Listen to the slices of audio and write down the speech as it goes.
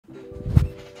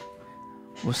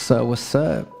What's up? What's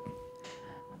up?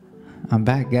 I'm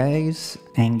back, guys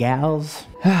and gals.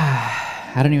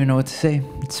 I don't even know what to say.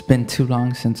 It's been too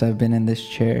long since I've been in this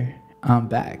chair. I'm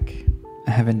back.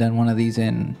 I haven't done one of these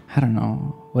in, I don't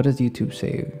know. What does YouTube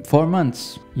say? 4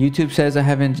 months. YouTube says I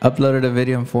haven't uploaded a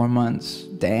video in 4 months.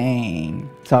 Dang.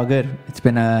 It's all good. It's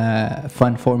been a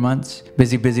fun 4 months.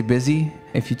 Busy, busy, busy.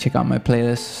 If you check out my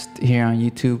playlist here on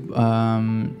YouTube,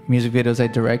 music videos I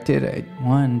directed,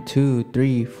 1, 2,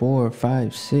 3, 4,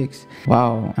 5, 6.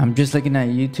 Wow. I'm just looking at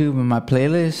YouTube and my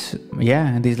playlist.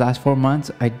 Yeah, in these last 4 months,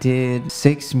 I did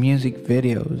 6 music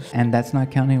videos. And that's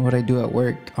not counting what I do at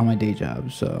work on my day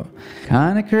job. So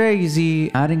kind of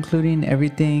crazy. Not including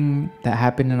everything that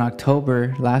happened in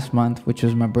October last month, which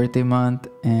was my birthday month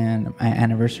and my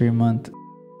anniversary month.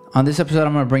 On this episode,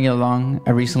 I'm going to bring you along.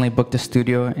 I recently booked a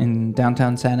studio in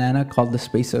downtown Santa Ana called the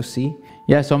Space OC.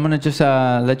 Yeah, so I'm going to just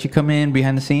let you come in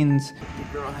behind the scenes.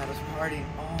 The girl had us partying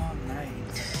all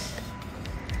night.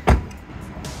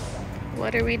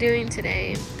 What are we doing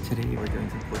today? Today we're doing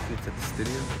some portraits at the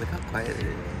studio. Look how quiet it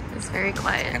is. It's very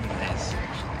quiet. It's kind of nice,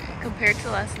 actually. Compared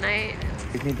to last night.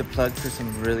 We need the plug for some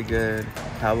really good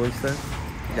cowboy stuff.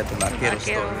 You got the Vaquero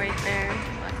store right there.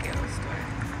 Vaquero store.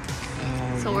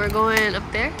 So we're going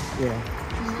up there? Yeah.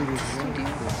 Studio.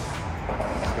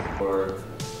 Or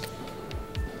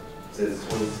says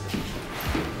 20.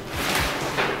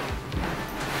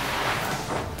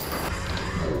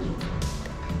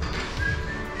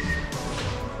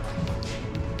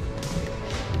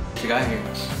 What you got here?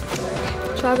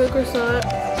 Chocolate croissant.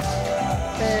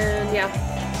 And yeah.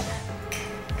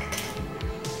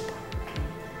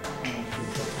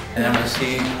 And I'm gonna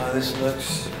see how this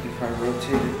looks if I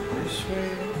rotate it this way.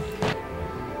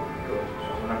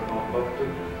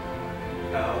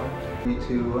 Now, 3,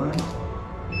 2, 1.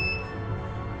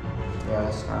 Yeah,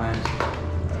 that's nice.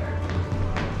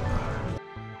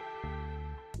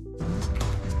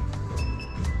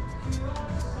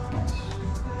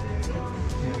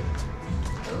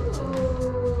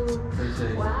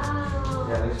 Ooh. Wow.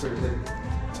 Yeah, looks pretty sick.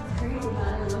 Crazy.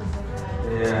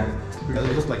 Yeah.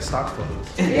 They look like stock photos.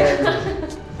 Yeah.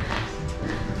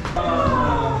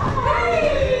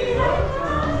 Hey!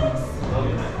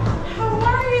 How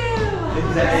are you?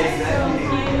 Exactly.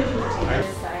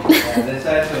 Yeah, this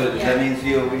side, so that means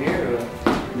you over here, or?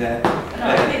 Yeah.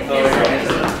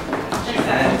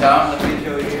 And Tom, let me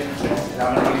show you here.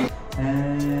 I'm gonna give you.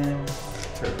 And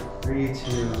 3, 2,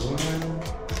 1.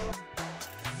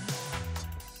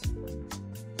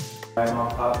 Right, more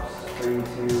pops. 3, 2,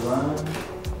 1.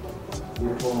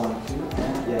 Beautiful 1, 2.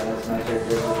 And yeah, that's nice right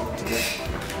there. Yeah.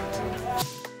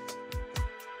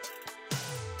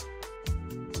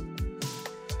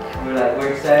 We're like,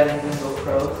 we're excited to go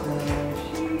pro soon.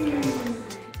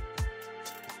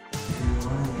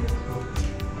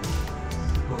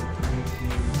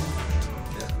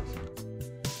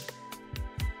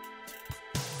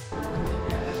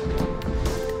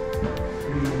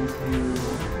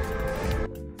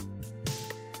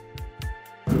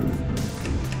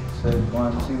 So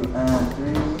 1, 2, and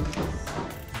 3.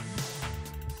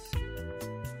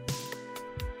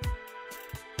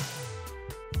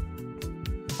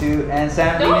 And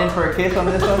Sam, lean in for a kiss on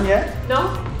this one yet? No?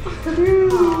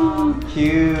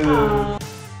 Cute.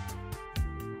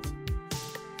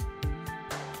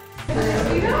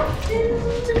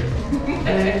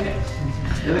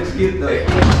 It looks cute though.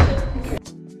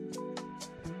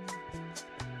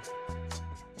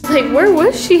 Like, where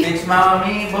was she? Big smile at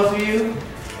me, both of you.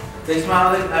 Big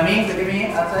smile at me, look at me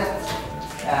outside.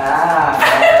 Ah.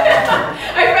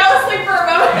 I fell asleep for a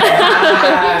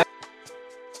moment.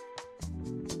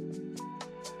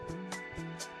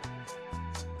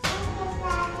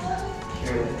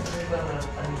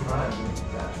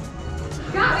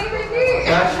 Got me right here.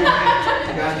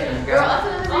 Got you. Girl, that's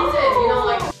another reason, you know,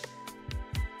 like.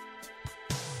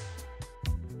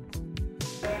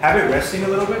 Have it resting a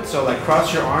little bit, so like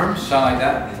cross your arms. Sound like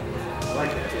that? I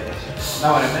like that, yes.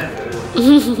 Not what I meant, but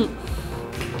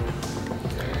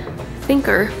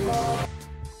Thinker.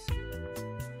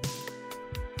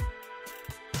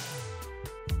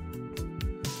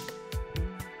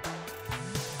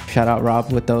 Shout out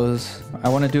Rob with those. I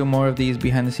want to do more of these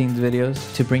behind the scenes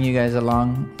videos to bring you guys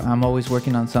along. I'm always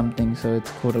working on something, so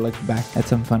it's cool to look back at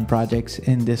some fun projects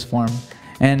in this form.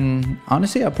 And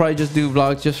honestly, I'll probably just do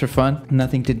vlogs just for fun.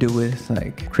 Nothing to do with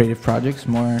like creative projects,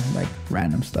 more like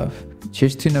random stuff.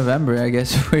 Cheers to November. I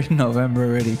guess we're in November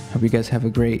already. Hope you guys have a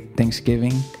great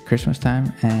Thanksgiving, Christmas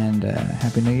time, and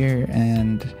Happy New Year,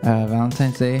 and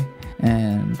Valentine's Day,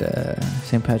 and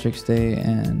St. Patrick's Day,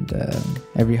 and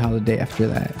every holiday after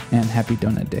that, and Happy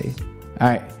Donut Day. All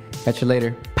right, catch you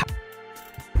later.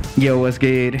 Yo, what's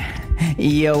good?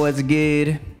 Yo, what's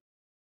good?